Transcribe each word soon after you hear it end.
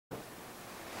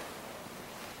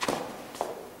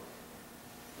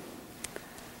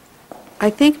I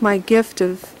think my gift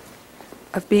of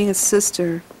being a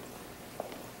sister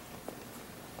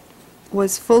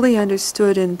was fully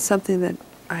understood in something that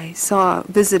I saw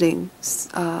visiting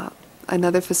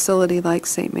another facility like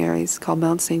St. Mary's called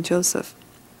Mount St. Joseph.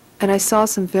 And I saw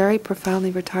some very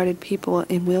profoundly retarded people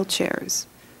in wheelchairs,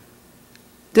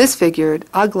 disfigured,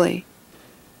 ugly,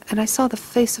 and I saw the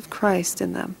face of Christ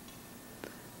in them.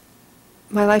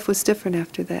 My life was different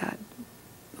after that.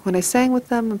 When I sang with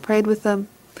them and prayed with them,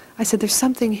 I said, there's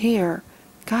something here.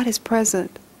 God is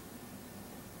present.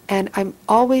 And I'm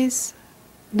always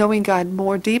knowing God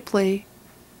more deeply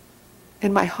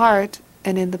in my heart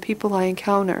and in the people I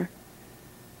encounter.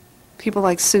 People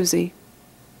like Susie.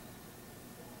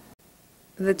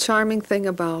 The charming thing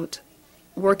about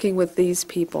working with these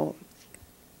people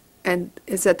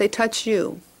is that they touch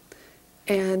you,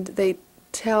 and they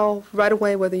tell right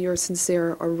away whether you're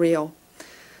sincere or real.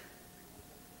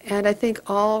 And I think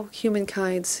all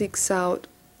humankind seeks out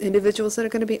individuals that are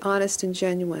going to be honest and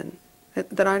genuine,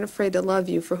 that aren't afraid to love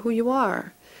you for who you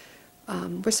are.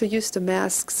 We're so used to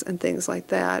masks and things like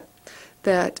that,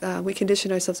 that we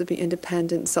condition ourselves to be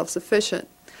independent and self-sufficient.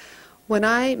 When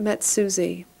I met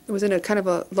Susie, it was in a kind of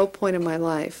a low point in my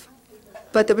life.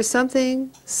 But there was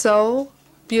something so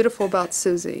beautiful about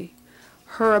Susie,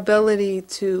 her ability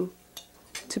to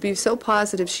be so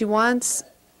positive. She wants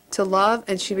to love,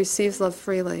 and she receives love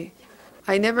freely.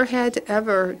 I never had to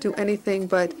ever do anything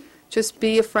but just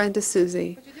be a friend to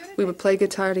Susie. We would play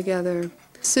guitar together.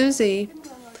 Susie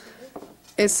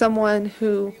is someone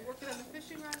who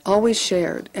always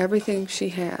shared everything she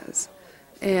has.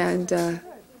 And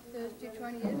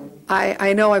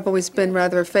I know I've always been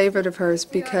rather a favorite of hers,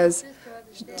 because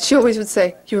she always would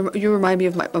say, you remind me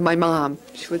of my mom.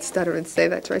 She would stutter and say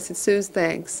that to her. I said, Suze,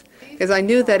 thanks. Because I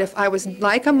knew that if I was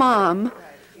like a mom,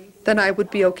 then I would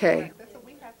be okay,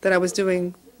 that I was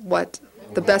doing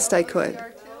the best I could,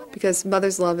 because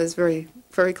mother's love is very,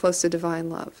 very close to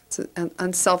divine love. It's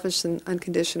unselfish and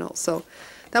unconditional. So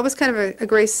that was kind of a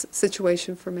grace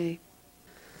situation for me.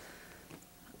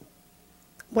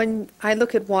 When I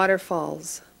look at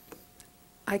waterfalls,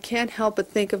 I can't help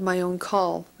but think of my own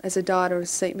call as a daughter of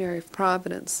St. Mary of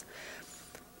Providence,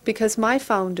 because my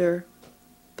founder,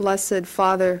 Blessed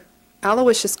Father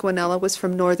Aloysius Guanella, was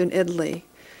from northern Italy.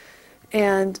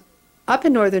 And up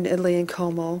in northern Italy in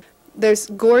Como, there's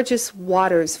gorgeous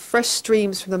waters, fresh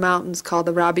streams from the mountains called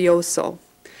the Rabbioso.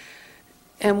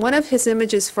 And one of his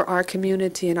images for our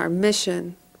community and our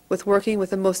mission with working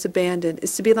with the most abandoned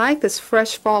is to be like this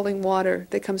fresh falling water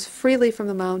that comes freely from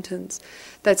the mountains,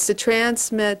 that's to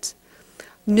transmit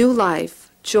new life,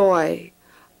 joy,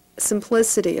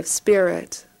 simplicity of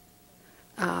spirit,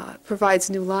 provides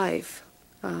new life.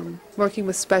 Working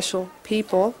with special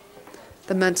people,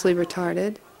 the mentally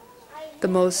retarded, the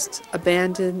most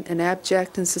abandoned and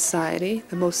abject in society,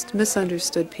 the most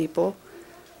misunderstood people,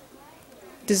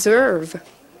 deserve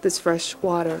this fresh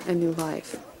water and new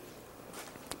life.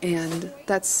 And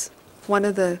that's one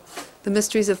of the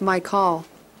mysteries of my call,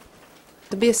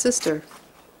 to be a sister.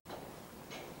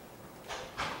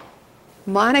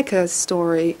 Monica's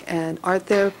story and art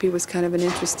therapy was kind of an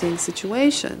interesting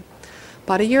situation.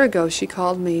 About a year ago, she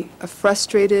called me, a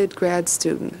frustrated grad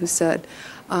student, who said,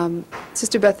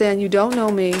 Sister Beth Ann, you don't know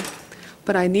me,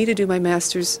 but I need to do my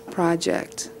master's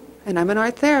project, and I'm an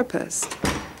art therapist.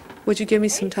 Would you give me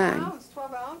some time?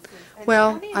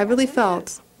 Well, I really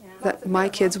felt that my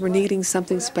kids were needing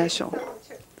something special.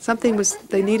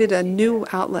 They needed a new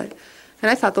outlet,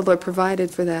 and I thought the Lord provided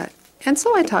for that. And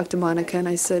so I talked to Monica, and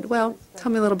I said, well,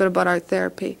 tell me a little bit about art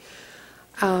therapy.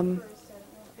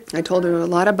 I told her a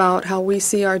lot about how we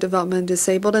see our development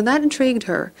disabled, and that intrigued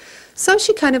her. So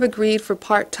she kind of agreed for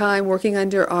part-time, working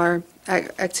under our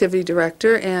activity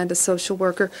director and a social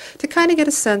worker, to kind of get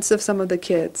a sense of some of the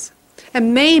kids.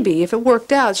 And maybe, if it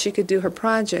worked out, she could do her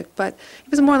project, but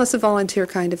it was more or less a volunteer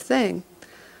kind of thing.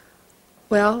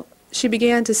 Well, she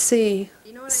began to see,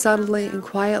 subtly and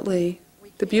quietly,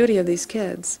 the beauty of these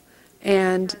kids.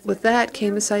 And with that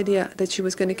came this idea that she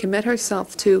was going to commit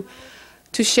herself to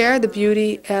share the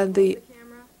beauty and the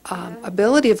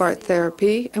ability of art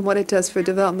therapy and what it does for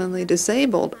developmentally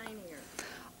disabled.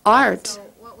 Art,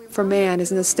 for man,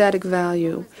 is an aesthetic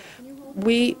value.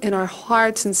 We, in our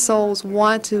hearts and souls,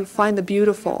 want to find the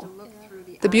beautiful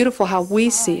how we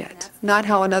see it, not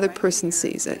how another person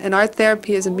sees it. And art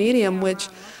therapy is a medium which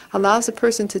allows a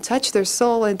person to touch their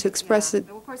soul and to express it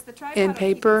in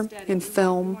paper, in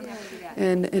film,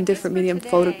 in different medium,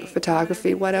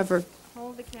 photography, whatever.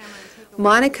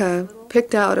 Monica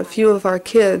picked out a few of our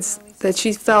kids that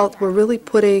she felt were really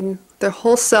putting their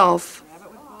whole self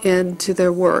into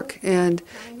their work. And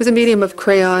it was a medium of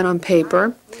crayon on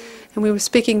paper. And we were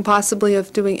speaking possibly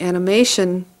of doing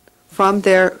animation from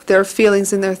their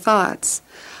feelings and their thoughts.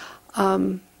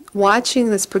 Watching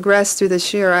this progress through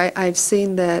this year, I've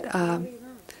seen that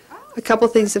a couple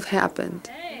things have happened.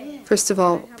 First of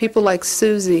all, people like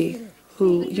Susie,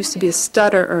 who used to be a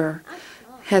stutterer,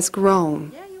 has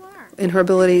grown in her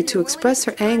ability to express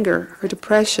her anger, her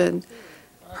depression,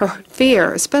 her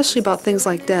fear, especially about things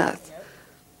like death,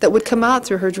 that would come out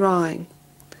through her drawing.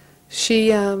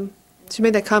 She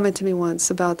made that comment to me once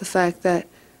about the fact that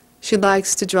she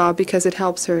likes to draw because it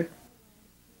helps her.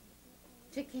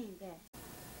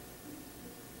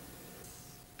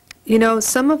 You know,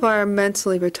 some of our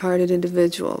mentally retarded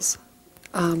individuals,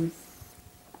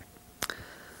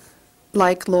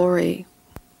 like Lori,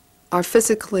 are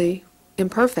physically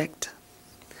imperfect.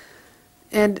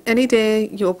 And any day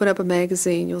you open up a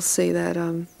magazine, you'll see that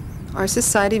our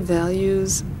society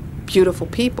values beautiful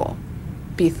people.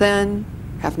 Be thin,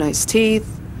 have nice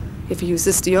teeth. If you use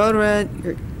this deodorant,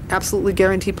 you're absolutely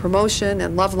guaranteed promotion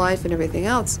and love life and everything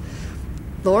else.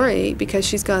 Lori, because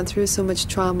she's gone through so much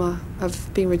trauma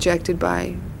of being rejected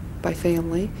by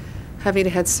family, having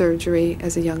had surgery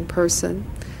as a young person,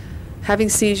 having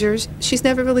seizures, she's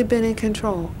never really been in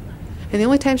control. And the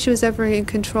only time she was ever in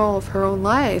control of her own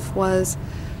life was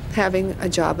having a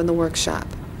job in the workshop.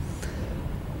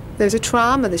 There's a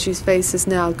trauma that she faces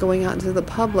now going out into the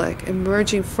public,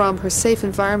 emerging from her safe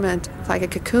environment like a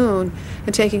cocoon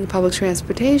and taking public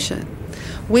transportation.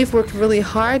 We've worked really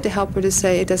hard to help her to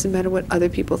say it doesn't matter what other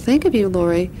people think of you,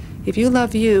 Lori. If you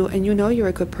love you and you know you're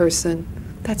a good person,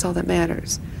 that's all that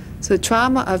matters. So the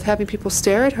trauma of having people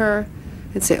stare at her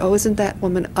and say, oh, isn't that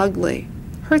woman ugly,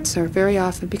 hurts her very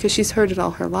often because she's heard it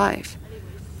all her life.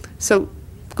 So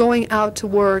going out to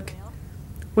work,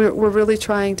 we're really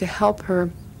trying to help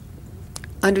her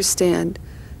understand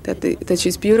that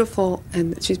she's beautiful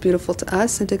and that she's beautiful to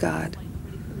us and to God.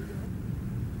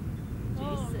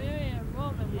 Oh,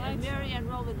 Mary Ann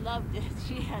Roman loved it.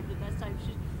 She had the best time.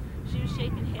 She was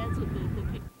shaking hands with the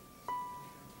people.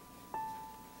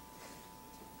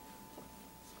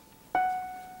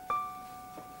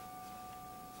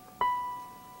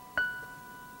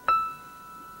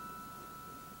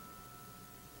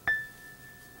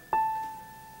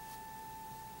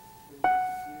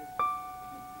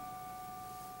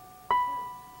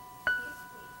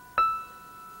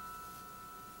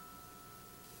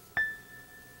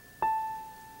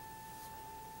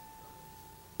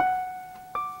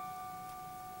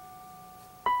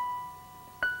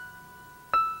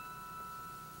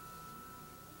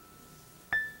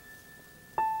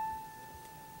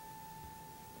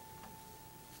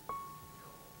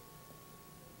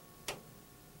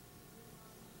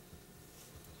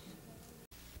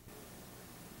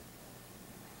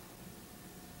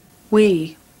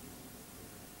 We,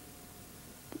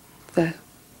 the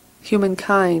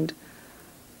humankind,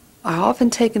 are often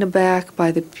taken aback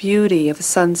by the beauty of a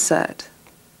sunset,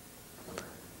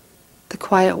 the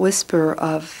quiet whisper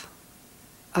of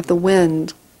the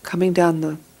wind coming down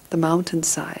the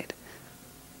mountainside.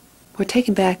 We're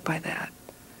taken back by that.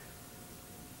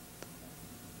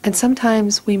 And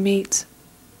sometimes we meet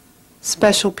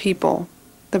special people,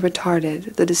 the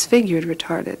retarded, the disfigured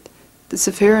retarded, the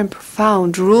severe and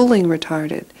profound drooling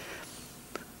retarded,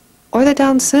 or the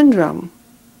Down syndrome.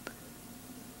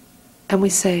 And we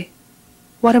say,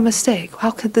 what a mistake,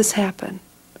 how could this happen?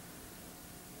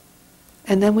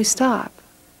 And then we stop.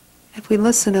 If we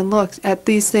listen and look at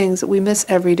these things that we miss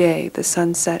every day, the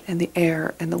sunset and the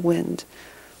air and the wind,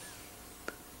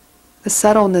 the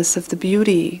subtleness of the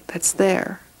beauty that's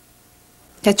there,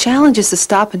 the challenge is to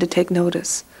stop and to take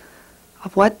notice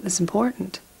of what is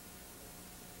important.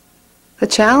 The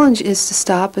challenge is to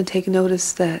stop and take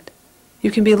notice that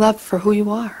you can be loved for who you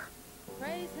are.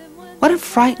 What a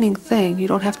frightening thing. You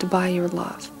don't have to buy your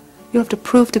love. You don't have to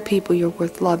prove to people you're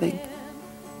worth loving.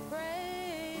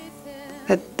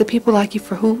 That the people like you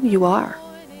for who you are.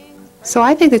 So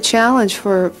I think the challenge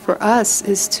for us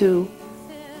is to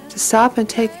stop and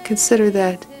consider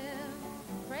that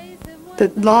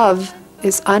love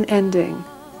is unending.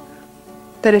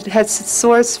 That it has its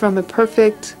source from a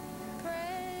perfect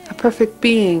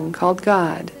being called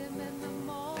God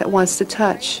that wants to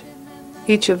touch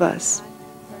each of us.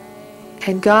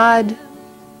 And God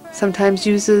sometimes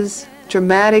uses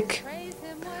dramatic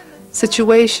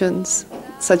situations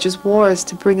such as wars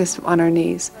to bring us on our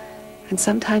knees. And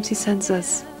sometimes He sends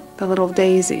us the little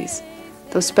daisies,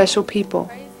 those special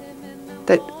people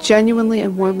that genuinely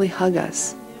and warmly hug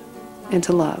us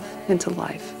into love, into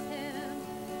life.